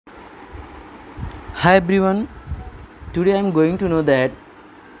Hi everyone, today I am going to know that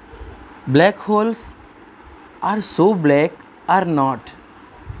black holes are so black or not.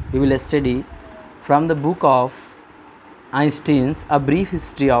 We will study from the book of Einstein's A Brief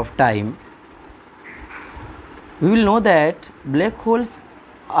History of Time. We will know that black holes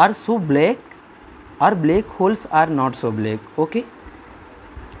are so black or black holes are not so black. Okay.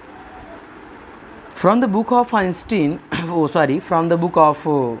 From the book of Einstein, from the book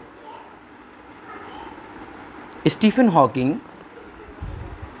of Stephen Hawking.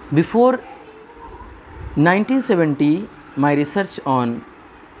 Before 1970, my research on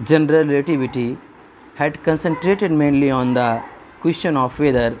general relativity had concentrated mainly on the question of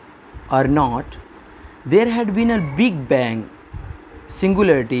whether or not there had been a Big Bang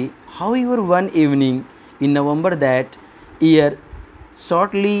singularity. However, one evening in November that year,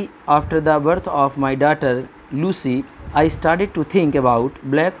 shortly after the birth of my daughter Lucy, I started to think about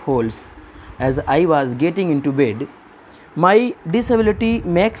black holes as I was getting into bed. My disability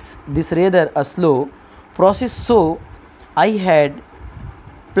makes this rather a slow process, so I had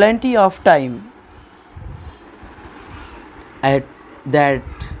plenty of time at that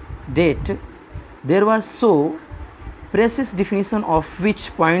date. There was so precise definition of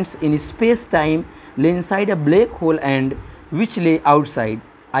which points in space-time lay inside a black hole and which lay outside.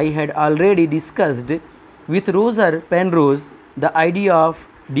 I had already discussed with Roger Penrose the idea of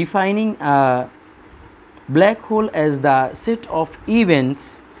defining a black hole as the set of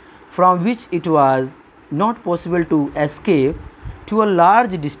events from which it was not possible to escape to a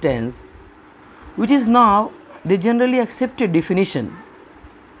large distance, which is now the generally accepted definition.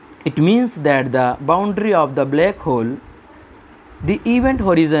 It means that the boundary of the black hole, the event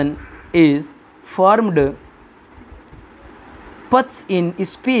horizon, is formed paths in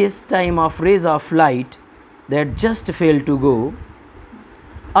space-time of rays of light that just fail to go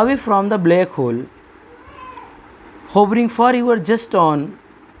away from the black hole, hovering forever just on.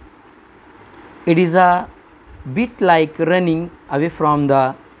 It is a bit like running away from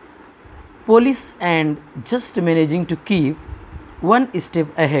the police and just managing to keep one step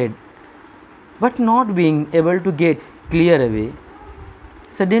ahead, but not being able to get clear away.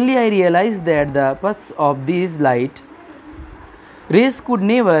 Suddenly I realized that the paths of these light rays could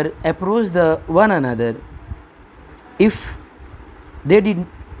never approach the one another. If they did,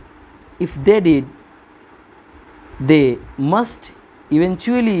 if they did, they must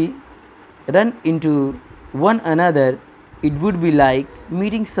eventually run into one another. It would be like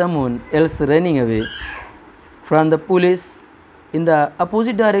meeting someone else running away from the police in the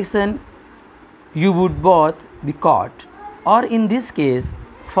opposite direction. You would both be caught, or in this case,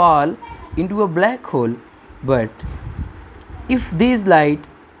 fall into a black hole. But if these light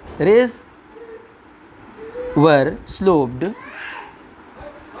rays were sloped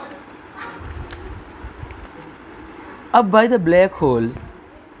up by the black holes,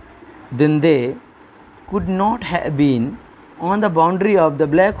 then they could not have been on the boundary of the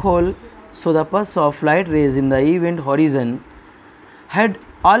black hole, so the paths of light rays in the event horizon had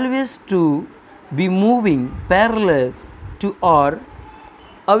always to be moving parallel to or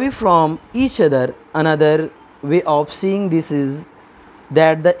away from each other. Another way of seeing this is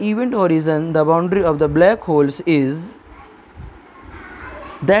that the event horizon, the boundary of the black holes is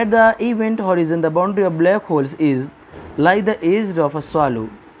like the edge of a swallow,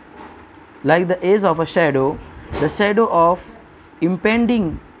 like the edge of a shadow, the shadow of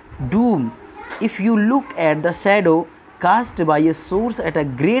impending doom. If you look at the shadow cast by a source at a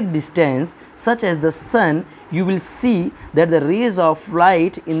great distance, such as the sun, you will see that the rays of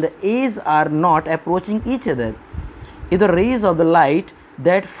light in the edge are not approaching each other. If the rays of the light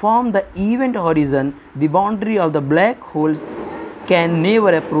that form the event horizon, the boundary of the black holes, can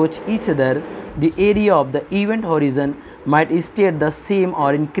never approach each other, the area of the event horizon might stay the same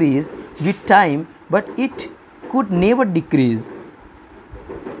or increase with time, but it could never decrease,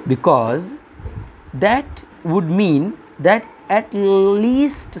 because that would mean that at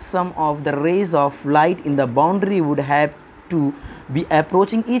least some of the rays of light in the boundary would have to be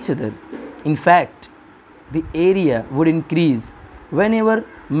approaching each other. In fact, the area would increase whenever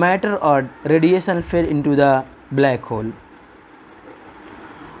matter or radiation fell into the black hole.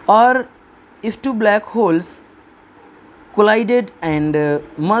 Or if two black holes collided and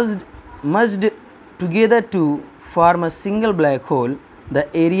merged together to form a single black hole,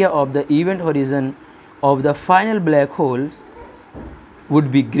 the area of the event horizon of the final black holes would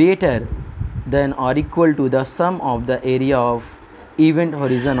be greater than or equal to the sum of the area of event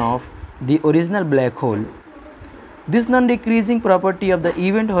horizon of the original black hole. This non-decreasing property of the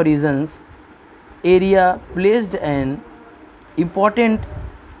event horizon's area placed an important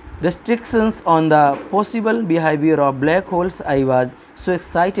restrictions on the possible behavior of black holes, I was so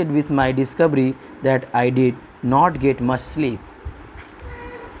excited with my discovery that I did not get much sleep.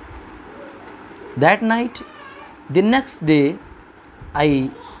 That night, the next day, I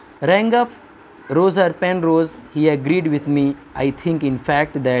rang up Roger Penrose. He agreed with me. I think, in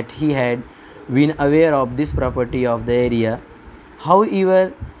fact, that he had been aware of this property of the area.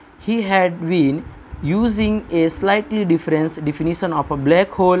 However, he had been using a slightly different definition of a black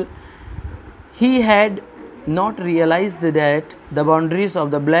hole. He had not realized that the boundaries of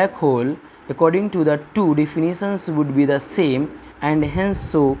the black hole, according to the two definitions, would be the same, and hence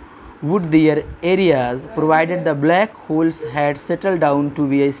so would their areas, provided the black holes had settled down to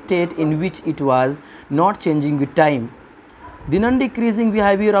be a state in which it was not changing with time. The non-decreasing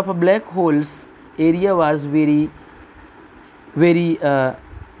behavior of a black hole's area was very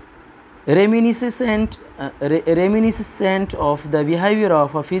reminiscent of the behavior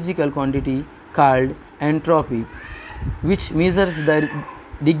of a physical quantity called entropy, which measures the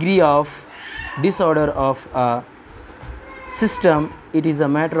degree of disorder of a system. It is a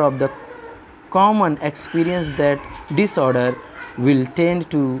matter of the common experience that disorder will tend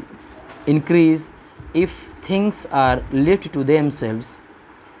to increase if things are left to themselves.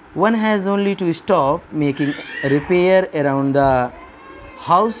 One has only to stop making repair around the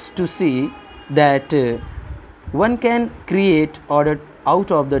house to see that one can create order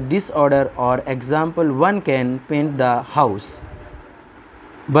out of the disorder. Or example, one can paint the house,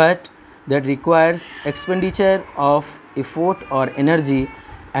 but that requires expenditure of effort or energy,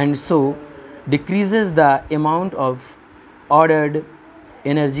 and so decreases the amount of ordered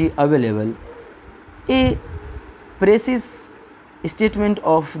energy available. A precise statement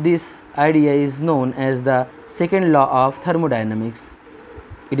of this idea is known as the second law of thermodynamics.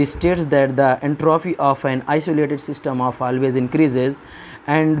 It states that the entropy of an isolated system of always increases,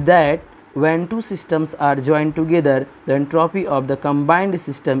 and that when two systems are joined together, the entropy of the combined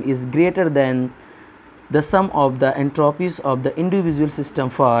system is greater than the sum of the entropies of the individual system.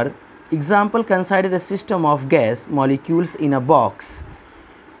 For example, consider a system of gas molecules in a box.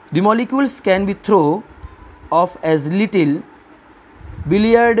 The molecules can be thrown off as little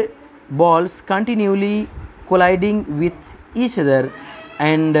billiard balls, continually colliding with each other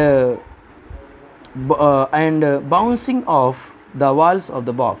and bouncing off the walls of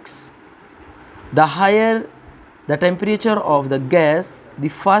the box. The higher the temperature of the gas, the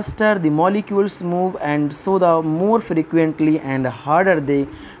faster the molecules move, and so the more frequently and harder they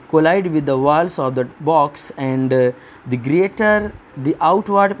collide with the walls of the box, and the greater the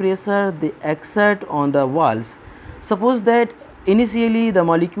outward pressure they exert on the walls. Suppose that initially the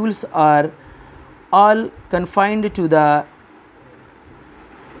molecules are all confined to the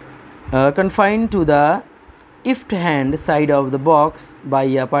left hand side of the box by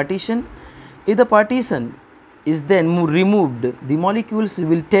a partition. If the partition is then removed, the molecules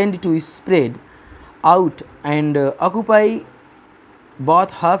will tend to spread out and occupy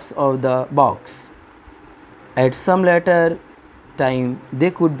both halves of the box. At some later time,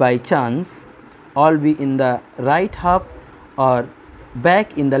 they could by chance all be in the right half or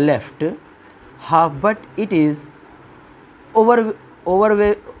back in the left half, but it is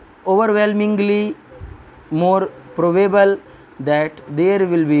overwhelmingly more probable that there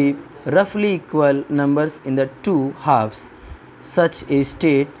will be roughly equal numbers in the two halves. Such a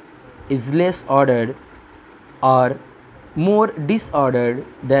state is less ordered or more disordered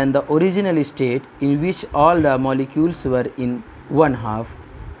than the original state in which all the molecules were in one half.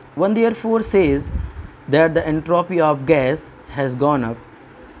 One therefore says that the entropy of gas has gone up.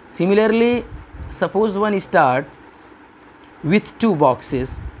 Similarly, suppose one starts with two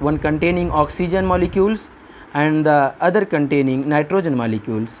boxes, one containing oxygen molecules and the other containing nitrogen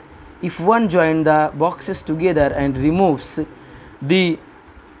molecules. If one joins the boxes together and removes the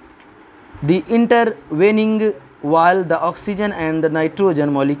intervening wall, the oxygen and the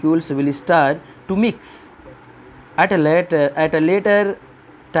nitrogen molecules will start to mix. At a later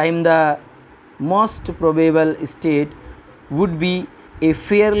time, the most probable state would be a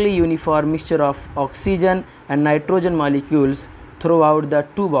fairly uniform mixture of oxygen and nitrogen molecules throughout the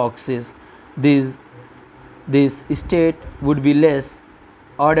two boxes. This state would be less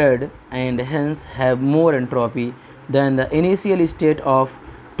ordered and hence have more entropy than the initial state of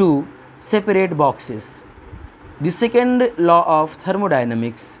two separate boxes. The second law of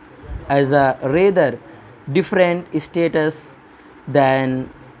thermodynamics has a rather different status than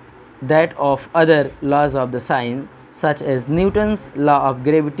that of other laws of the science, such as Newton's law of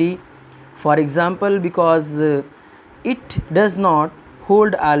gravity, for example, because it does not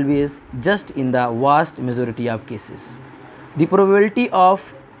hold always just in the vast majority of cases. The probability of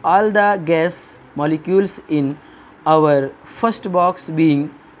all the gas molecules in our first box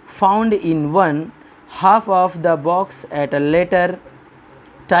being found in one half of the box at a later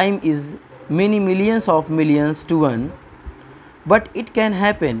time is many millions of millions to one, but it can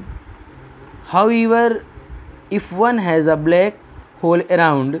happen. However, if one has a black hole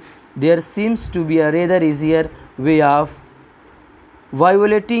around, there seems to be a rather easier way of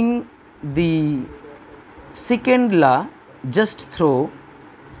violating the second law. Just throw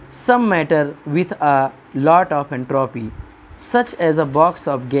some matter with a lot of entropy, such as a box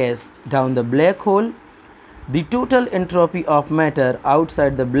of gas, down the black hole. The total entropy of matter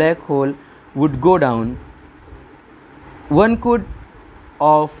outside the black hole would go down. One could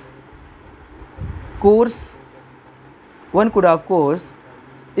of course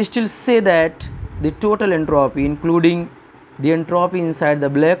still say that the total entropy, including the entropy inside the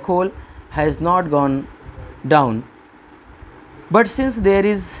black hole, has not gone down. But since there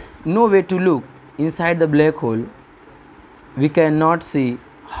is no way to look inside the black hole, we cannot see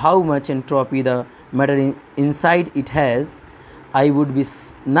how much entropy the matter inside it has. I would be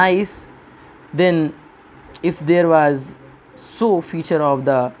nice then if there was so feature of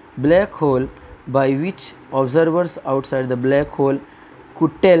the black hole by which observers outside the black hole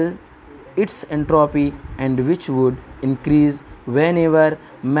could tell its entropy, and which would increase whenever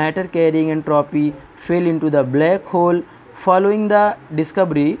matter carrying entropy fell into the black hole. Following the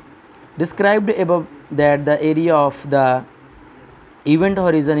discovery described above, that the area of the event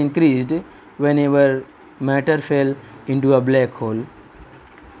horizon increased whenever matter fell into a black hole.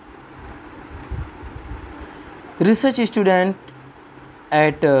 Research student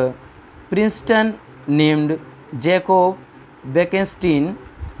at Princeton named Jacob Bekenstein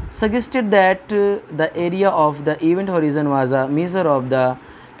suggested that the area of the event horizon was a measure of the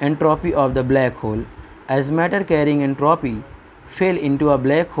entropy of the black hole. As matter carrying entropy fell into a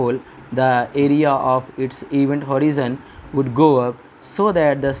black hole, the area of its event horizon would go up, so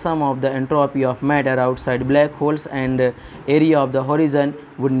that the sum of the entropy of matter outside black holes and area of the horizon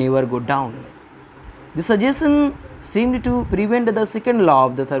would never go down. The suggestion seemed to prevent the second law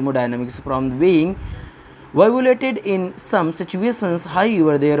of the thermodynamics from being violated in some situations.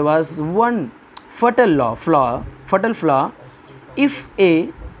 However, there was one fatal flaw. If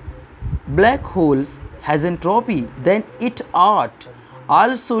a black hole has entropy, then it ought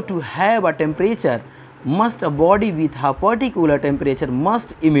also to have a temperature. A body with a particular temperature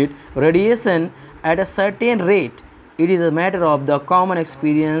must emit radiation at a certain rate. It is a matter of the common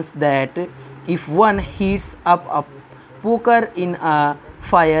experience that if one heats up a poker in a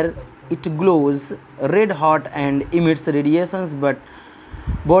fire, it glows red hot and emits radiations, but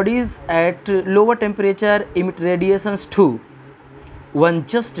bodies at lower temperature emit radiations too. One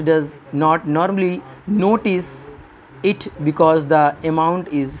just does not normally notice it because the amount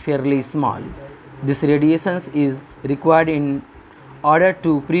is fairly small. This radiations is required in order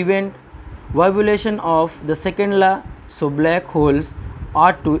to prevent violation of the second law. So black holes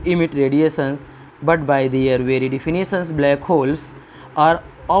ought to emit radiations, but by their very definitions, black holes are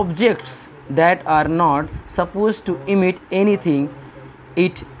objects that are not supposed to emit anything.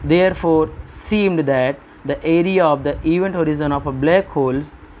 It therefore seemed that the area of the event horizon of a black hole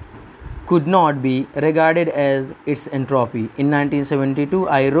could not be regarded as its entropy. In 1972,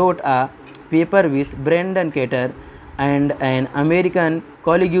 I wrote a paper with Brendan Carter and an American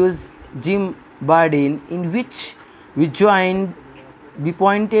colleague, Jim Bardeen, in which we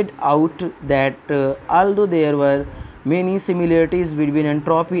pointed out that although there were many similarities between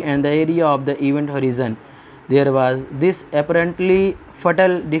entropy and the area of the event horizon, there was this apparently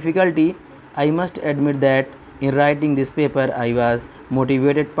fatal difficulty. I must admit that in writing this paper, I was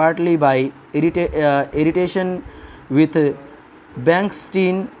motivated partly by irritation with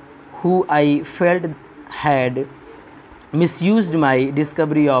Bekenstein, who I felt had misused my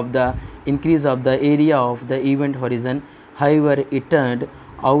discovery of the increase of the area of the event horizon. However, it turned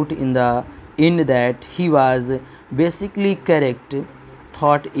out in the end that he was basically correct,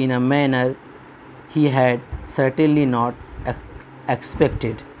 thought in a manner he had certainly not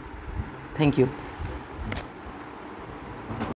expected. Thank you.